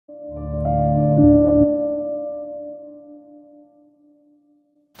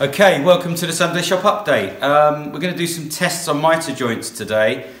Okay, welcome to the Sunday Shop Update. We're going to do some tests on mitre joints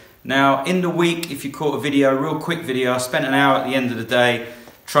today. Now, in the week, if you caught a video, a real quick video, I spent an hour at the end of the day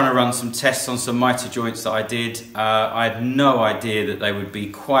trying to run some tests on some mitre joints that I did. I had no idea that they would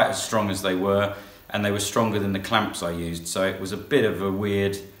be quite as strong as they were, and they were stronger than the clamps I used. So it was a bit of a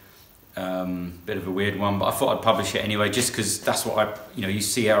weird one, but I thought I'd publish it anyway, just because that's what you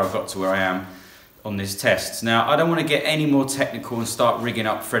see how I got to where I am on this test. Now, I don't want to get any more technical and start rigging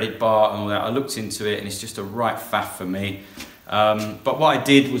up threaded bar and all that. I looked into it and it's just a right faff for me. But what I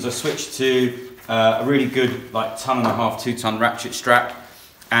did was I switched to a really good, like 1.5 ton, 2 ton ratchet strap,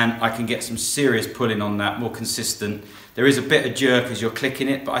 and I can get some serious pulling on that, more consistent. There is a bit of jerk as you're clicking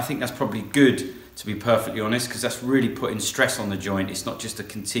it, but I think that's probably good, to be perfectly honest, because that's really putting stress on the joint. It's not just a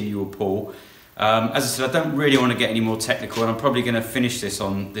continual pull. As I said, I don't really want to get any more technical, and I'm probably going to finish this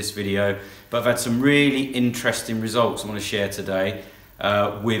on this video, but I've had some really interesting results I want to share today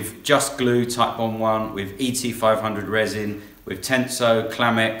with just glue TiteBond III, with ET500 resin, with Tenso,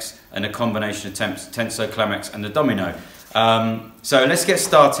 Clamex, and a combination of Tenso, Clamex and the Domino. So let's get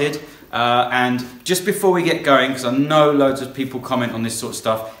started, and just before we get going, because I know loads of people comment on this sort of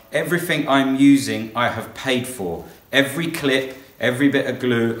stuff, everything I'm using I have paid for. Every clip, every bit of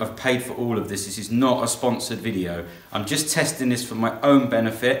glue, I've paid for all of this. This is not a sponsored video. I'm just testing this for my own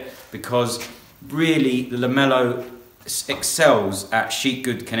benefit, because really the Lamello excels at sheet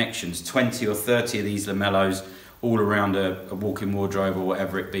good connections. 20 or 30 of these Lamellos all around a walk-in wardrobe or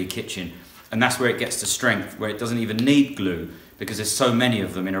whatever it be, kitchen. And that's where it gets to strength, where it doesn't even need glue, because there's so many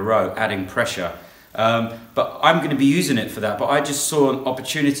of them in a row, adding pressure. But I'm going to be using it for that. But I just saw an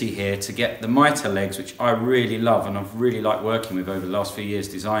opportunity here to get the mitre legs, which I really love and I've really liked working with over the last few years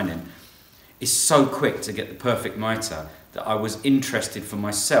designing. It's so quick to get the perfect mitre that I was interested for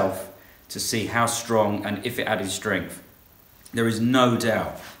myself to see how strong and if it added strength. There is no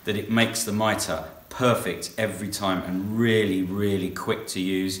doubt that it makes the mitre perfect every time and really, really quick to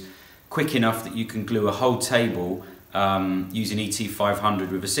use. Quick enough that you can glue a whole table using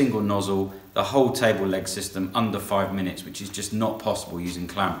ET500 with a single nozzle, the whole table leg system under 5 minutes, which is just not possible using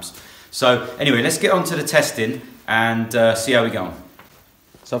clamps. So anyway, let's get on to the testing and see how we go on.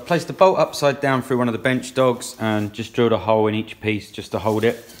 So I've placed the bolt upside down through one of the bench dogs and just drilled a hole in each piece just to hold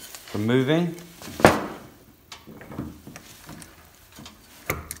it from moving.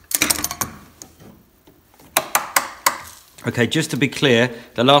 Okay, just to be clear,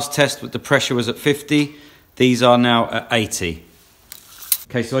 the last test with the pressure was at 50. These are now at 80.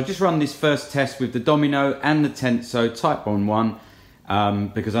 Okay, so I just run this first test with the Domino and the Tenso TiteBond I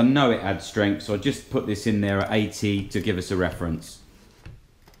because I know it adds strength, so I just put this in there at 80 to give us a reference.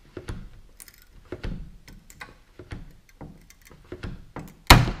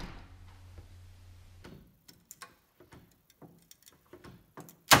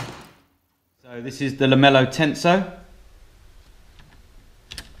 So this is the Lamello Tenso.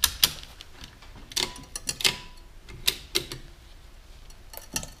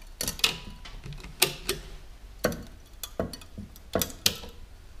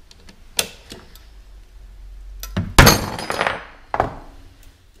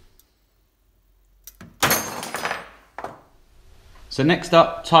 So next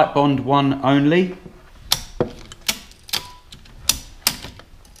up, TiteBond I only.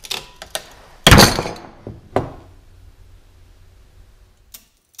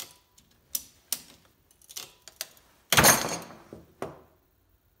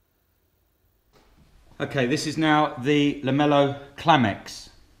 Okay, this is now the Lamello Clamex.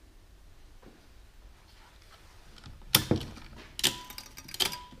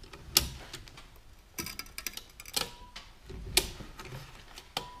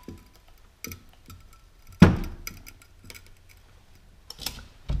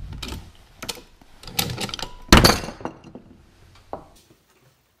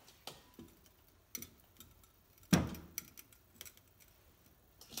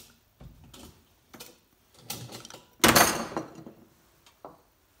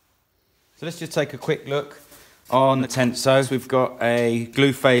 So let's just take a quick look on the Tenso. We've got a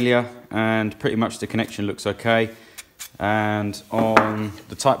glue failure and pretty much the connection looks okay. And on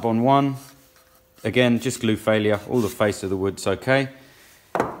the TiteBond I, again, just glue failure, all the face of the wood's okay.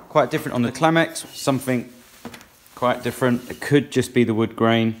 Quite different on the Clamex, something quite different. It could just be the wood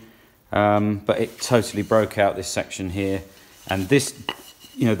grain, but it totally broke out this section here. And this,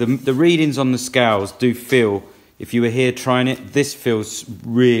 the readings on the scales do feel, if you were here trying it, this feels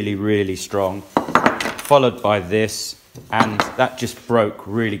really, really strong. Followed by this, and that just broke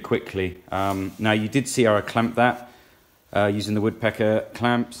really quickly. Now you did see how I clamped that using the woodpecker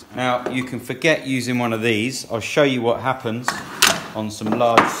clamps. Now you can forget using one of these. I'll show you what happens on some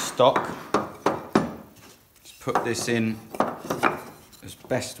large stock. Just put this in as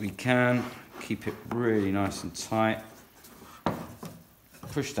best we can. Keep it really nice and tight.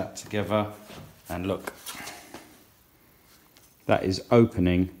 Push that together and look. That is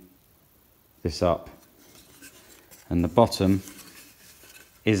opening this up. And the bottom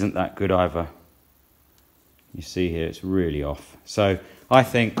isn't that good either. You see here, it's really off. So I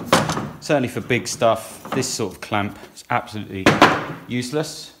think, certainly for big stuff, this sort of clamp is absolutely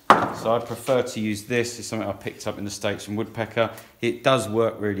useless. So I prefer to use this. It's something I picked up in the States from Woodpecker. It does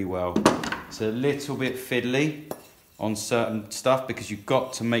work really well. It's a little bit fiddly on certain stuff because you've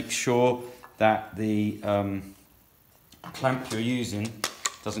got to make sure that the clamp you're using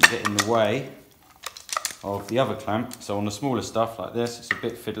doesn't get in the way of the other clamp. So on the smaller stuff like this, it's a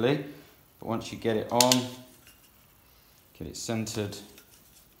bit fiddly, but once you get it on, get it centered,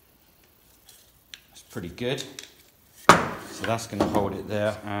 it's pretty good. So that's going to hold it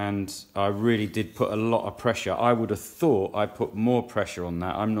there, and I really did put a lot of pressure. I would have thought I put more pressure on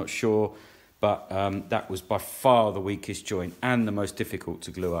that, I'm not sure, but that was by far the weakest joint and the most difficult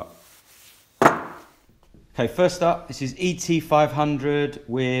to glue up. Okay, first up, this is ET500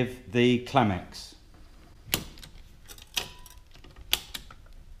 with the Clamex.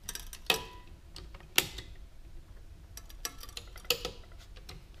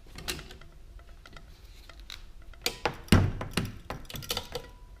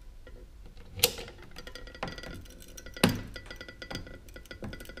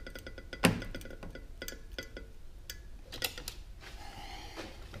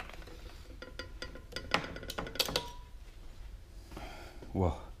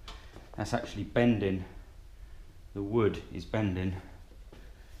 Whoa, that's actually bending. The wood is bending.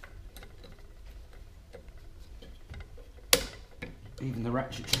 Even the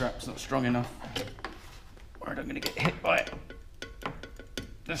ratchet strap's not strong enough. Or I'm going to get hit by it.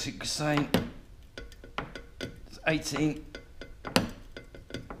 That's insane. It's 18.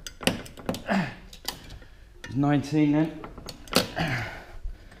 It's 19 then.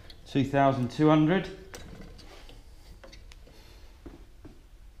 2,200.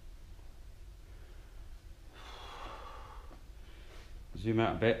 Zoom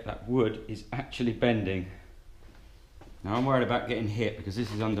out a bit, that wood is actually bending. Now I'm worried about getting hit because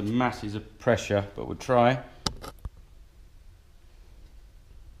this is under masses of pressure, but we'll try.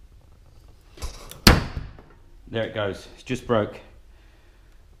 There it goes, it's just broke.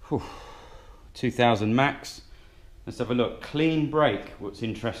 Whew. 2,000 max. Let's have a look. Clean break, what's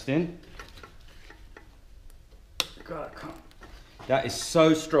interesting. God, I can't. That is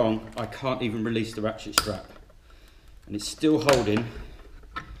so strong, I can't even release the ratchet strap. And it's still holding.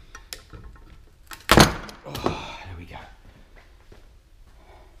 Oh, there we go.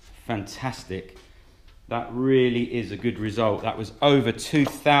 Fantastic. That really is a good result. That was over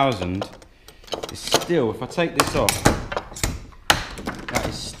 2,000. It's still, if I take this off, that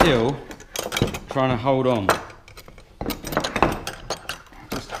is still trying to hold on.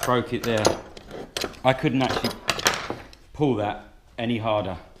 Just broke it there. I couldn't actually pull that any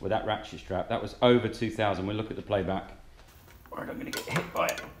harder with that ratchet strap. That was over 2,000. We'll look at the playback. Or I'm going to get hit by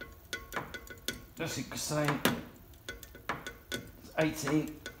it. That's insane. It's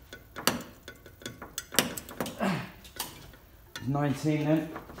 18. 19 then.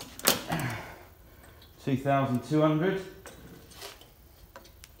 2,200.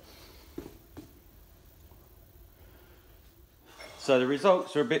 So the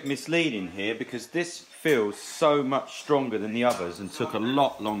results are a bit misleading here because this feels so much stronger than the others and took a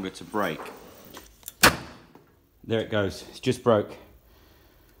lot longer to break. There it goes, it's just broke.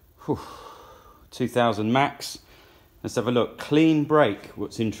 Whew. 2,000 max. Let's have a look. Clean break,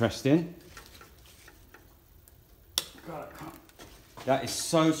 what's interesting. God, I can't. That is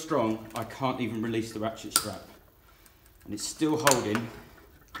so strong, I can't even release the ratchet strap. And it's still holding.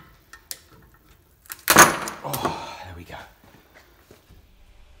 Oh, there we go.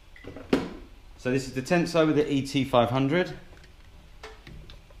 So this is the Tenso with the ET500.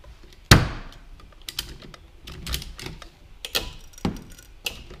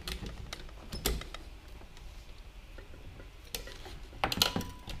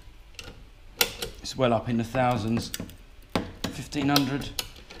 It's well up in the thousands. 1,500,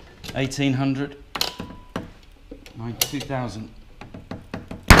 1,800, 2,000.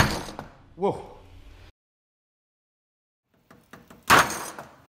 Whoa.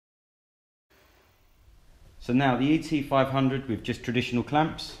 So now the ET500 with just traditional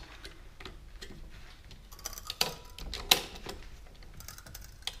clamps.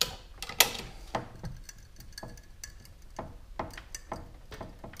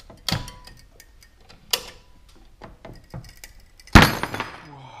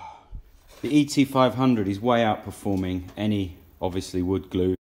 The ET500 is way outperforming any, obviously, wood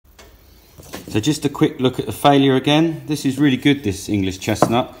glue. So just a quick look at the failure again. This is really good, this English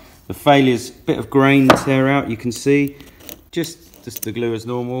chestnut. The failure's a bit of grain tear out, you can see. Just the glue as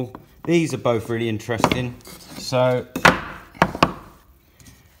normal. These are both really interesting. So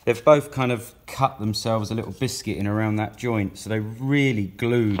they've both kind of cut themselves a little biscuit in around that joint, so they really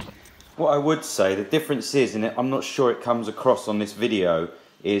glued. What I would say, the difference is, and I'm not sure it comes across on this video,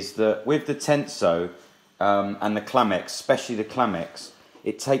 is that with the Tenso and the CLAVEX, especially the CLAVEX,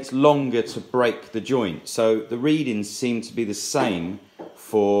 it takes longer to break the joint. So the readings seem to be the same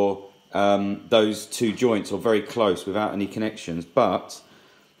for those two joints, or very close without any connections. But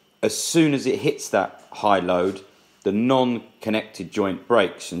as soon as it hits that high load, the non-connected joint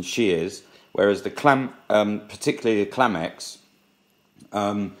breaks and shears, whereas the particularly the CLAVEX,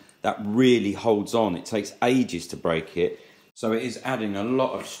 that really holds on. It takes ages to break it. So it is adding a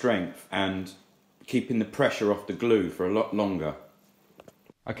lot of strength and keeping the pressure off the glue for a lot longer.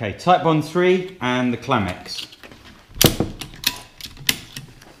 Okay, TiteBond III and the CLAVEX.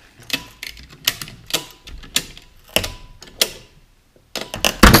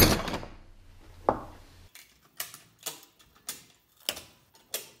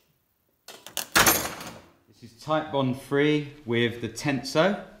 This is TiteBond III with the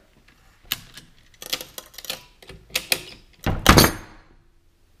Tenso.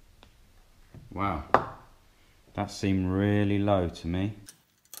 Wow, that seemed really low to me.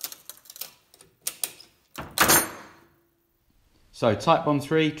 So TiteBond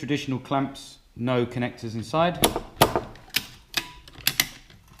III, traditional clamps, no connectors inside.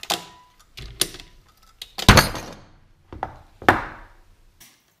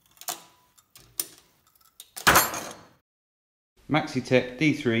 Maxitek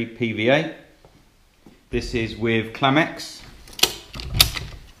D3 PVA. This is with CLAVEX.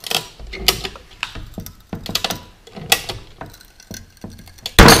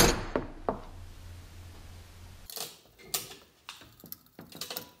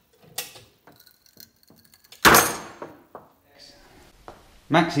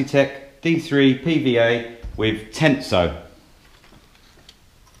 Maxitek D3 PVA with Tenso.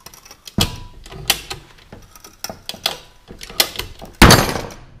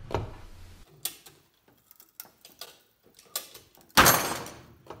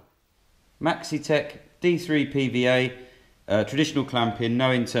 Maxitek D3 PVA, traditional clamping,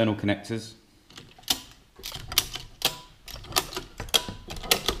 no internal connectors.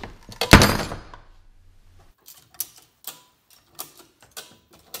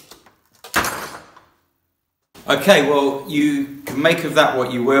 Okay, well, you can make of that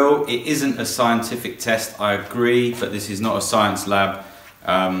what you will. It isn't a scientific test, I agree, but this is not a science lab,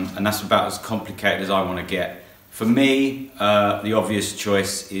 and that's about as complicated as I want to get. For me, the obvious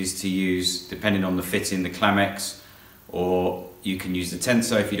choice is to use, depending on the fitting, the CLAVEX, or you can use the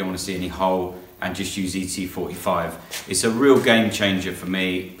Tenso if you don't want to see any hole, and just use ET45. It's a real game changer for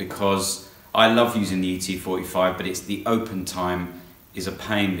me because I love using the ET45, but it's the open time is a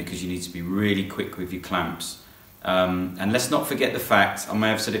pain because you need to be really quick with your clamps. And let's not forget the fact, I may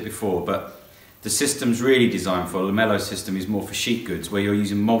have said it before, but the system's really designed for, a Lamello system is more for sheet goods where you're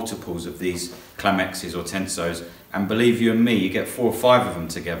using multiples of these CLAVEXs or Tensos, and believe you and me, you get 4 or 5 of them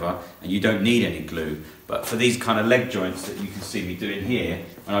together and you don't need any glue. But for these kind of leg joints that you can see me doing here,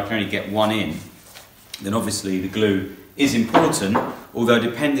 and I can only get one in, then obviously the glue is important, although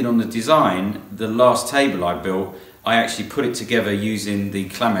depending on the design, the last table I built, I actually put it together using the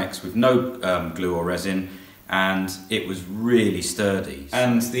CLAVEX with no glue or resin, and it was really sturdy.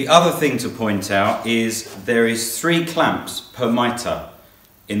 And the other thing to point out is there is 3 clamps per mitre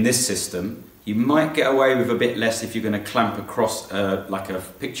in this system. You might get away with a bit less if you're going to clamp across like a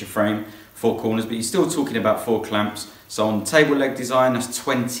picture frame, 4 corners, but you're still talking about 4 clamps. So on the table leg design, that's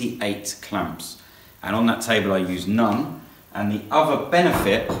 28 clamps. And on that table I use none. And the other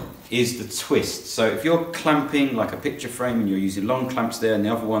benefit is the twist. So if you're clamping like a picture frame and you're using long clamps there and the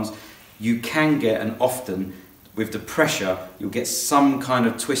other ones, you can get, and often with the pressure, you'll get some kind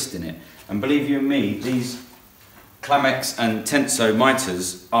of twist in it. And believe you me, these CLAVEX and Tenso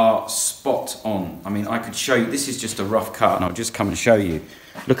mitres are spot on. I mean, I could show you, this is just a rough cut, and I'll just come and show you.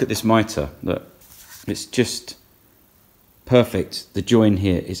 Look at this mitre, look, it's just perfect. The join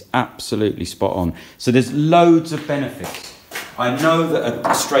here is absolutely spot on. So there's loads of benefits. I know that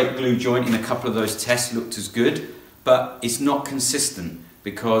a straight glue joint in a couple of those tests looked as good, but it's not consistent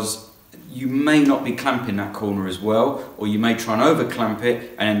because you may not be clamping that corner as well, or you may try and over clamp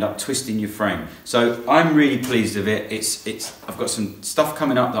it and end up twisting your frame. So I'm really pleased with it. I've got some stuff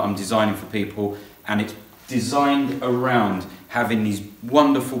coming up that I'm designing for people, and it's designed around having these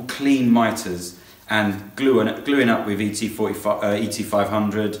wonderful clean miters and gluing up with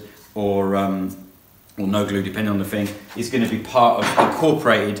ET500 or no glue, depending on the thing, is going to be part of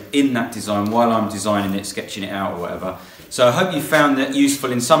incorporated in that design while I'm designing it, sketching it out or whatever. So I hope you found that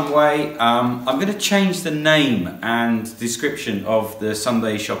useful in some way. I'm going to change the name and description of the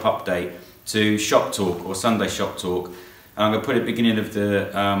Sunday shop update to Shop Talk or Sunday Shop Talk. And I'm going to put it at the beginning of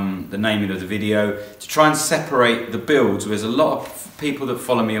the naming of the video to try and separate the builds. There's a lot of people that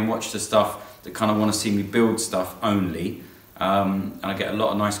follow me and watch the stuff that kind of want to see me build stuff only. And I get a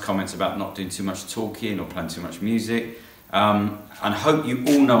lot of nice comments about not doing too much talking or playing too much music. And I hope you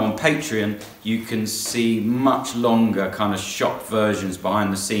all know on Patreon you can see much longer kind of shop versions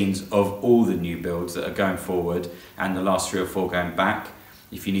behind the scenes of all the new builds that are going forward and the last 3 or 4 going back.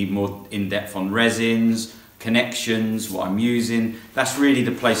 If you need more in-depth on resins, connections, what I'm using, that's really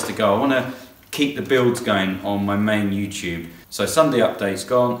the place to go. I want to keep the builds going on my main YouTube. So Sunday update's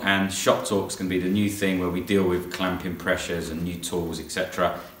gone and Shop Talk's going to be the new thing where we deal with clamping pressures and new tools,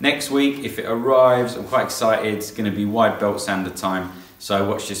 etc. Next week, if it arrives, I'm quite excited. It's going to be wide belt sander time, so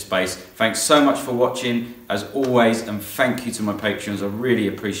watch this space. Thanks so much for watching, as always, and thank you to my Patreons. I really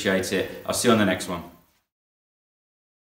appreciate it. I'll see you on the next one.